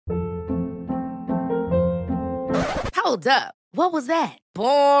Hold up. What was that?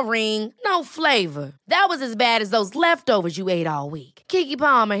 Boring. No flavor. That was as bad as those leftovers you ate all week. Keke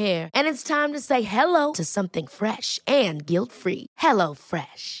Palmer here, and it's time to say hello to something fresh and guilt-free. Hello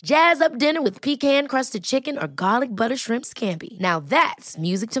Fresh. Jazz up dinner with pecan-crusted chicken or garlic butter shrimp scampi. Now that's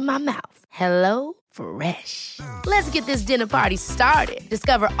music to my mouth. Hello Fresh. Let's get this dinner party started.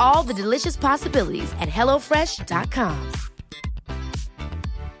 Discover all the delicious possibilities at hellofresh.com.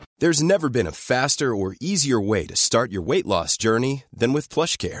 There's never been a faster or easier way to start your weight loss journey than with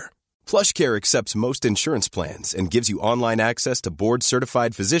PlushCare. PlushCare accepts most insurance plans and gives you online access to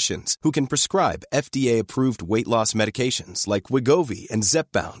board-certified physicians who can prescribe FDA-approved weight loss medications like Wegovy and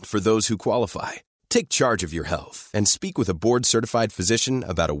Zepbound for those who qualify. Take charge of your health and speak with a board-certified physician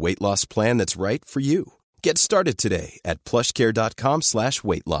about a weight loss plan that's right for you. Get started today at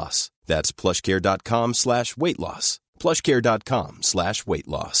plushcare.com/weight loss. That's plushcare.com/weight loss. plushcare.com/weight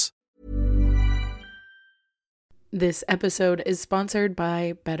loss. This episode is sponsored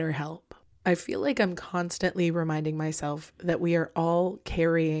by BetterHelp. I feel like I'm constantly reminding myself that we are all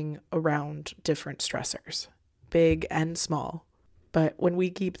carrying around different stressors, big and small. But when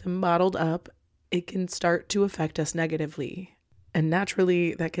we keep them bottled up, it can start to affect us negatively. And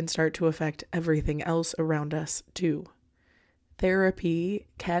naturally, that can start to affect everything else around us too. Therapy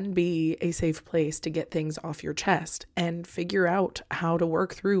can be a safe place to get things off your chest and figure out how to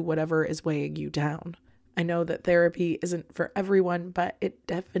work through whatever is weighing you down. I know that therapy isn't for everyone, but it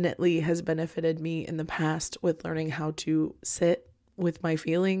definitely has benefited me in the past with learning how to sit with my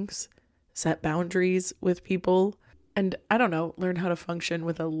feelings, set boundaries with people, and learn how to function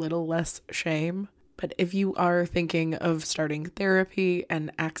with a little less shame. But if you are thinking of starting therapy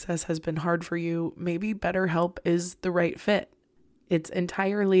and access has been hard for you, maybe BetterHelp is the right fit. It's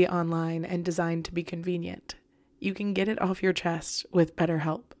entirely online and designed to be convenient. You can get it off your chest with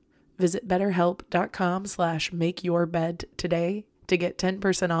BetterHelp. Visit betterhelp.com/makeyourbed today to get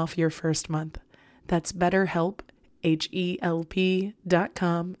 10% off your first month. That's BetterHelp,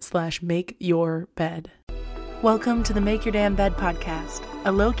 HELP.com/makeyourbed. Welcome to the Make Your Damn Bed podcast,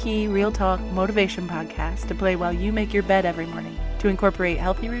 a low-key, real-talk motivation podcast to play while you make your bed every morning to incorporate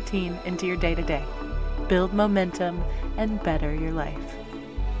healthy routine into your day-to-day. Build momentum and better your life.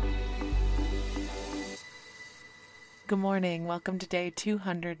 Good morning. Welcome to day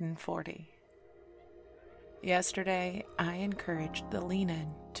 240. Yesterday, I encouraged the lean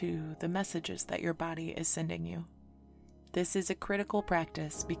in to the messages that your body is sending you. This is a critical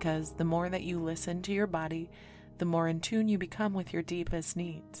practice because the more that you listen to your body, the more in tune you become with your deepest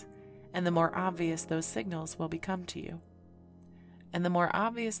needs, and the more obvious those signals will become to you. And the more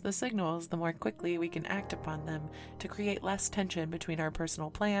obvious the signals, the more quickly we can act upon them to create less tension between our personal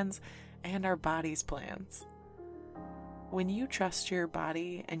plans and our body's plans. When you trust your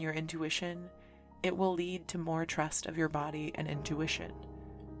body and your intuition, it will lead to more trust of your body and intuition.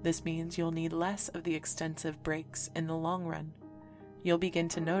 This means you'll need less of the extensive breaks in the long run. You'll begin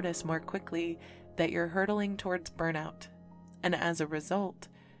to notice more quickly that you're hurtling towards burnout, and as a result,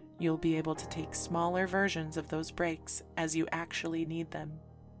 you'll be able to take smaller versions of those breaks as you actually need them.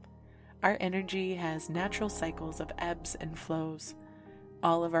 Our energy has natural cycles of ebbs and flows.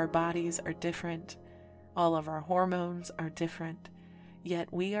 All of our bodies are different. All of our hormones are different.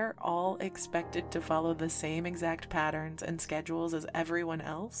 Yet we are all expected to follow the same exact patterns and schedules as everyone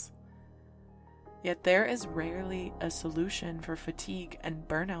else. Yet there is rarely a solution for fatigue and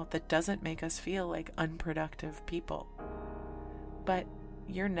burnout that doesn't make us feel like unproductive people. But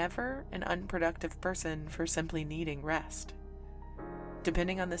you're never an unproductive person for simply needing rest.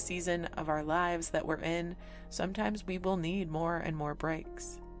 Depending on the season of our lives that we're in, sometimes we will need more and more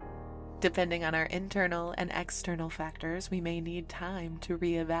breaks. Depending on our internal and external factors, we may need time to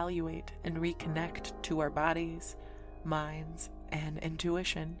reevaluate and reconnect to our bodies, minds, and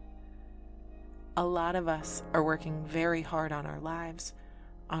intuition. A lot of us are working very hard on our lives,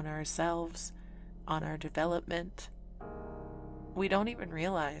 on ourselves, on our development. We don't even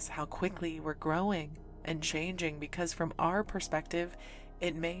realize how quickly we're growing and changing because from our perspective,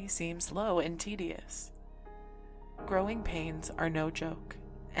 it may seem slow and tedious. Growing pains are no joke,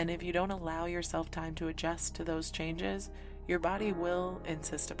 and if you don't allow yourself time to adjust to those changes, your body will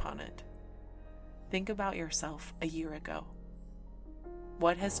insist upon it. Think about yourself a year ago.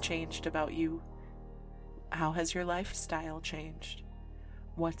 What has changed about you? How has your lifestyle changed?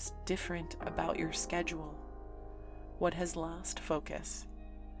 What's different about your schedule? What has lost focus?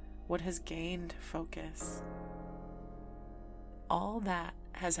 What has gained focus? All that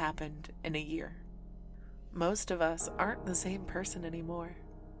has happened in a year. Most of us aren't the same person anymore.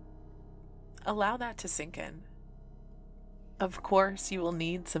 Allow that to sink in. Of course, you will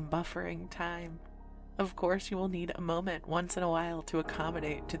need some buffering time. Of course, you will need a moment once in a while to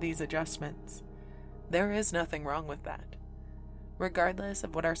accommodate to these adjustments. There is nothing wrong with that. Regardless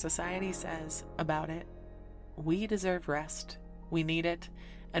of what our society says about it, we deserve rest, we need it,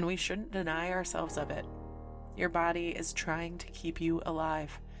 and we shouldn't deny ourselves of it. Your body is trying to keep you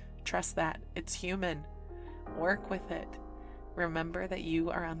alive. Trust that. It's human. Work with it. Remember that you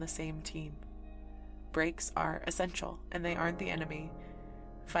are on the same team. Breaks are essential, and they aren't the enemy.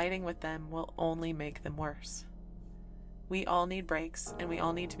 Fighting with them will only make them worse. We all need breaks, and we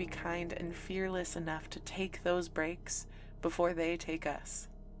all need to be kind and fearless enough to take those breaks before they take us.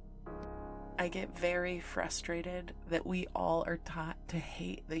 I get very frustrated that we all are taught to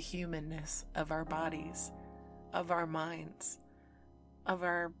hate the humanness of our bodies, of our minds, of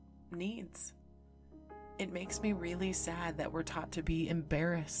our needs. It makes me really sad that we're taught to be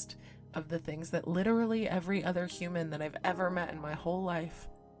embarrassed of the things that literally every other human that I've ever met in my whole life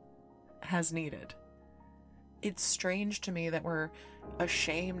has needed. It's strange to me that we're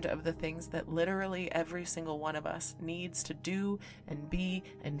ashamed of the things that literally every single one of us needs to do and be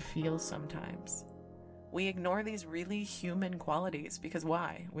and feel sometimes. We ignore these really human qualities because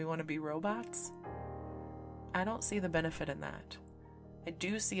why? We want to be robots? I don't see the benefit in that. I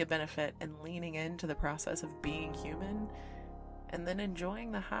do see a benefit in leaning into the process of being human and then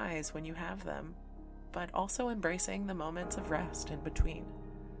enjoying the highs when you have them, but also embracing the moments of rest in between.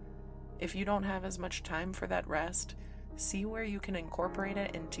 If you don't have as much time for that rest, see where you can incorporate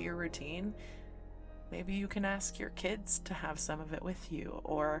it into your routine. Maybe you can ask your kids to have some of it with you,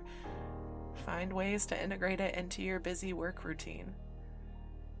 or find ways to integrate it into your busy work routine.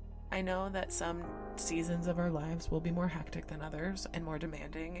 I know that some seasons of our lives will be more hectic than others and more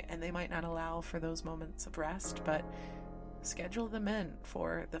demanding, and they might not allow for those moments of rest, but schedule them in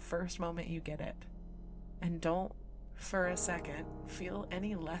for the first moment you get it. And don't for a second feel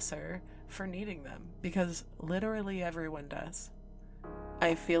any lesser for needing them, because literally everyone does.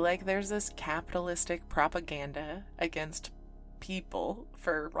 I feel like there's this capitalistic propaganda against people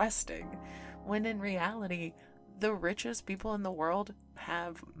for resting, when in reality, the richest people in the world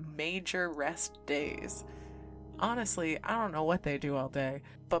have major rest days. Honestly, I don't know what they do all day,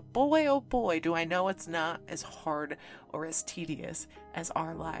 but boy oh boy do I know it's not as hard or as tedious as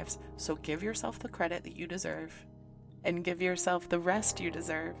our lives. So give yourself the credit that you deserve, and give yourself the rest you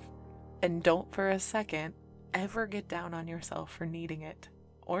deserve. And don't for a second ever get down on yourself for needing it,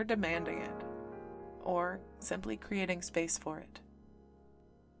 or demanding it, or simply creating space for it.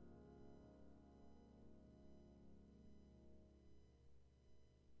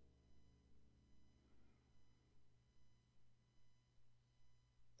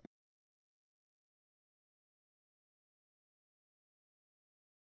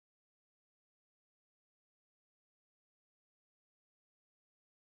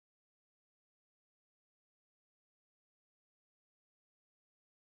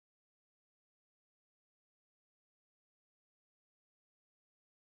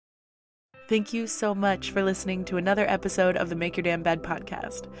 Thank you so much for listening to another episode of the Make Your Damn Bed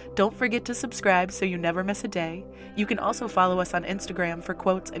podcast. Don't forget to subscribe so you never miss a day. You can also follow us on Instagram for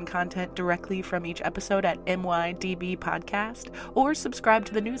quotes and content directly from each episode at MYDB Podcast, or subscribe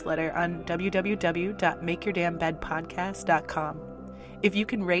to the newsletter on www.makeyourdamnbedpodcast.com. If you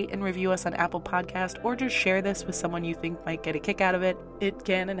can rate and review us on Apple Podcast, or just share this with someone you think might get a kick out of it, it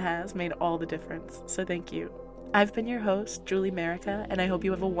can and has made all the difference. So thank you. I've been your host, Julie Merica, and I hope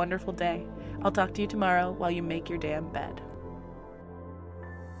you have a wonderful day. I'll talk to you tomorrow while you make your damn bed.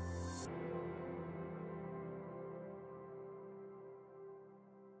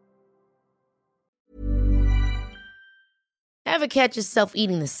 Ever catch yourself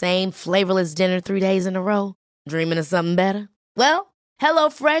eating the same flavorless dinner 3 days in a row? Dreaming of something better? Well,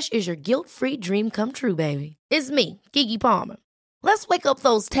 HelloFresh is your guilt-free dream come true, baby. It's me, Keke Palmer. Let's wake up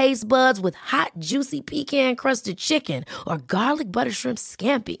those taste buds with hot, juicy pecan-crusted chicken or garlic butter shrimp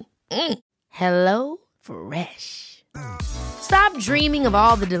scampi. Hello Fresh. Stop dreaming of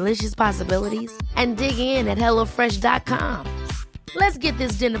all the delicious possibilities and dig in at HelloFresh.com. Let's get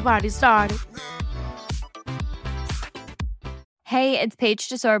this dinner party started. Hey, it's Paige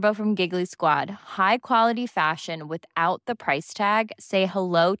DeSorbo from Giggly Squad. High quality fashion without the price tag. Say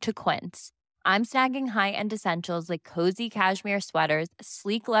hello to Quince. I'm snagging high-end essentials like cozy cashmere sweaters,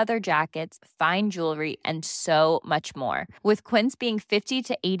 sleek leather jackets, fine jewelry, and so much more. With Quince being 50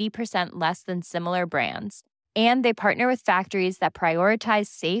 to 80% less than similar brands. And they partner with factories that prioritize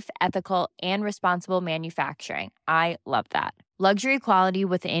safe, ethical, and responsible manufacturing. I love that. Luxury quality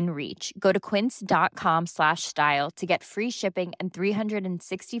within reach. Go to quince.com/style to get free shipping and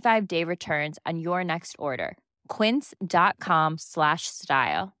 365-day returns on your next order.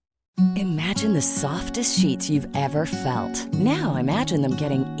 Quince.com/style. Imagine the softest sheets you've ever felt. Now imagine them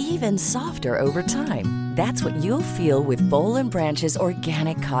getting even softer over time. That's what you'll feel with Boll & Branch's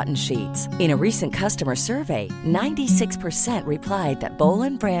organic cotton sheets. In a recent customer survey, 96% replied that Boll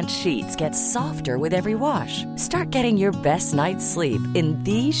 & Branch sheets get softer with every wash. Start getting your best night's sleep in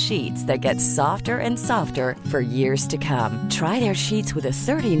these sheets that get softer and softer for years to come. Try their sheets with a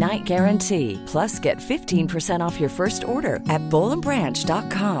 30-night guarantee. Plus, get 15% off your first order at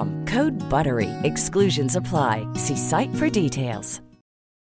bollandbranch.com. Code BUTTERY. Exclusions apply. See site for details.